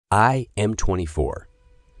I am 24.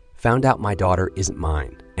 Found out my daughter isn't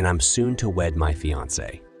mine, and I'm soon to wed my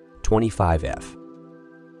fiance. 25F.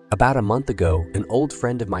 About a month ago, an old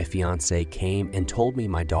friend of my fiance came and told me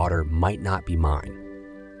my daughter might not be mine.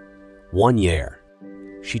 1 year.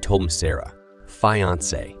 She told me Sarah,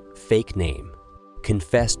 fiance, fake name,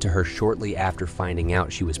 confessed to her shortly after finding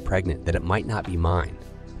out she was pregnant that it might not be mine,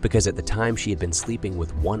 because at the time she had been sleeping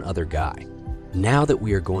with one other guy. Now that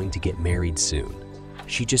we are going to get married soon,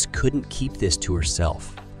 she just couldn't keep this to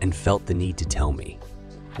herself and felt the need to tell me.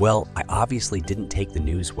 Well, I obviously didn't take the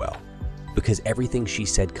news well, because everything she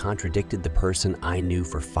said contradicted the person I knew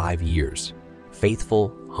for 5 years,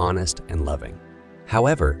 faithful, honest, and loving.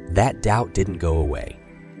 However, that doubt didn't go away,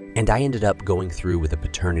 and I ended up going through with a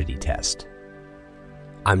paternity test.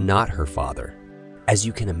 I'm not her father. As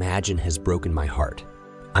you can imagine, has broken my heart.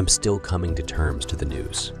 I'm still coming to terms to the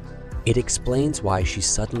news. It explains why she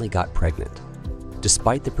suddenly got pregnant,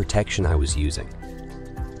 despite the protection I was using.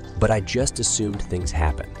 But I just assumed things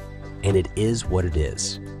happen, and it is what it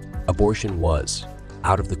is. Abortion was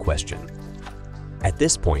out of the question. At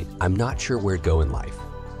this point, I'm not sure where to go in life.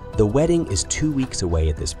 The wedding is 2 weeks away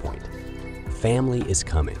at this point. Family is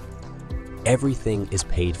coming. Everything is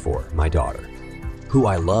paid for. My daughter, who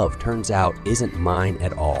I love, turns out isn't mine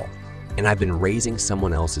at all, and I've been raising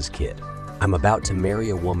someone else's kid. I'm about to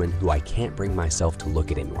marry a woman who I can't bring myself to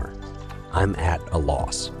look at anymore. I'm at a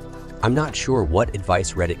loss. I'm not sure what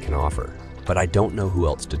advice Reddit can offer, but I don't know who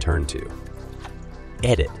else to turn to.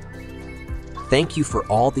 Edit. Thank you for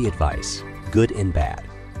all the advice, good and bad.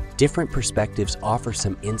 Different perspectives offer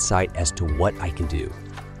some insight as to what I can do.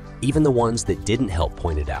 Even the ones that didn't help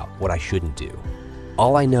pointed out what I shouldn't do.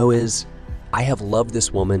 All I know is, I have loved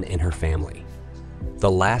this woman and her family. The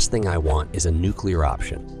last thing I want is a nuclear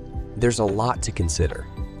option. There's a lot to consider.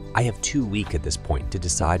 I have 2 weeks at this point to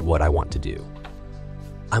decide what I want to do.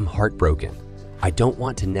 I'm heartbroken. I don't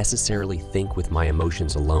want to necessarily think with my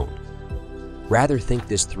emotions alone. Rather think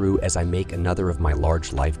this through as I make another of my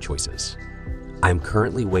large life choices. I am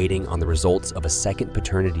currently waiting on the results of a second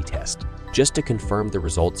paternity test, just to confirm the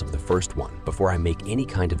results of the first one before I make any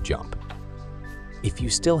kind of jump. If you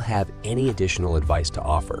still have any additional advice to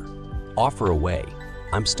offer away.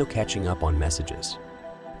 I'm still catching up on messages.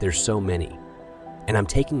 There's so many, and I'm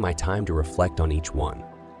taking my time to reflect on each one.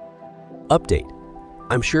 Update.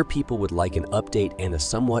 I'm sure people would like an update and a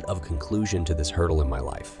somewhat of conclusion to this hurdle in my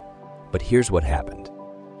life. But here's what happened.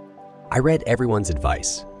 I read everyone's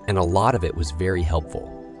advice, and a lot of it was very helpful,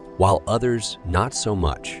 while others not so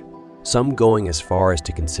much. Some going as far as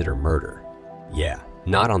to consider murder. Yeah,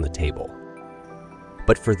 not on the table.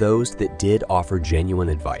 But for those that did offer genuine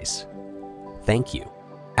advice, thank you.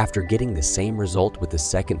 After getting the same result with the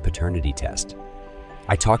second paternity test,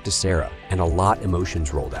 I talked to Sarah and a lot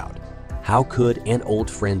emotions rolled out. How could an old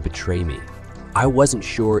friend betray me? I wasn't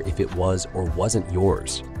sure if it was or wasn't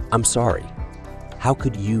yours. I'm sorry. How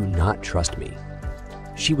could you not trust me?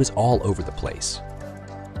 She was all over the place.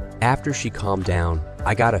 After she calmed down,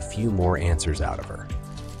 I got a few more answers out of her.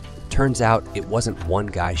 Turns out it wasn't one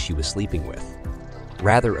guy she was sleeping with,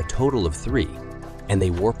 rather a total of 3, and they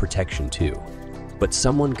wore protection too. But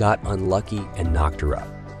someone got unlucky and knocked her up.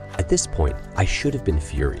 At this point, I should have been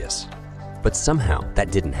furious, but somehow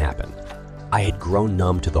that didn't happen. I had grown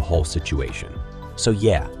numb to the whole situation. So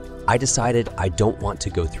yeah, I decided I don't want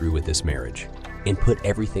to go through with this marriage and put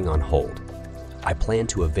everything on hold. I plan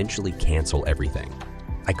to eventually cancel everything.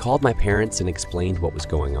 I called my parents and explained what was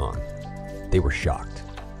going on. They were shocked.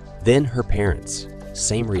 Then her parents,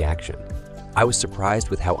 same reaction. I was surprised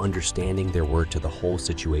with how understanding they were to the whole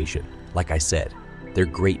situation. Like I said, they're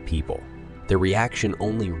great people. Their reaction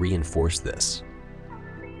only reinforced this.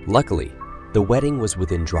 Luckily, the wedding was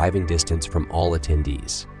within driving distance from all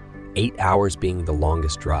attendees, 8 hours being the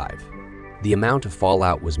longest drive. The amount of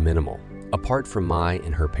fallout was minimal, apart from my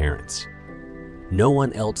and her parents. No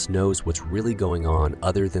one else knows what's really going on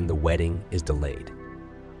other than the wedding is delayed.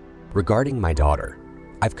 Regarding my daughter,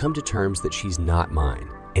 I've come to terms that she's not mine,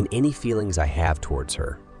 and any feelings I have towards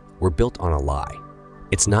her were built on a lie.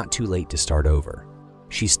 It's not too late to start over.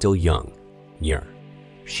 She's still young. Yeah.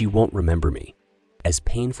 She won't remember me. As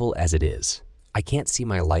painful as it is, I can't see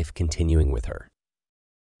my life continuing with her.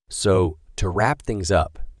 So, to wrap things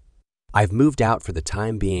up, I've moved out for the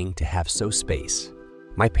time being to have space.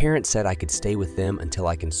 My parents said I could stay with them until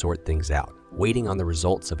I can sort things out, waiting on the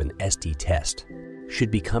results of an SD test.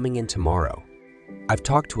 Should be coming in tomorrow. I've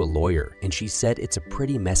talked to a lawyer and she said it's a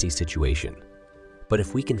pretty messy situation. But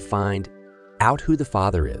if we can find out who the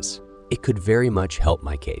father is, it could very much help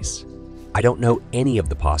my case. I don't know any of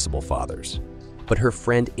the possible fathers, but her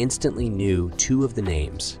friend instantly knew two of the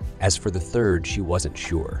names. As for the third, she wasn't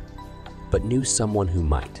sure, but knew someone who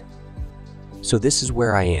might. So this is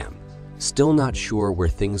where I am, still not sure where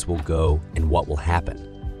things will go and what will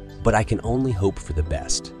happen, but I can only hope for the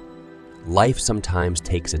best. Life sometimes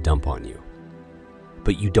takes a dump on you,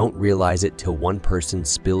 but you don't realize it till one person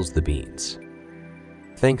spills the beans.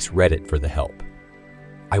 Thanks Reddit for the help.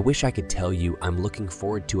 I wish I could tell you I'm looking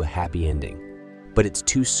forward to a happy ending, but it's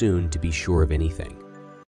too soon to be sure of anything.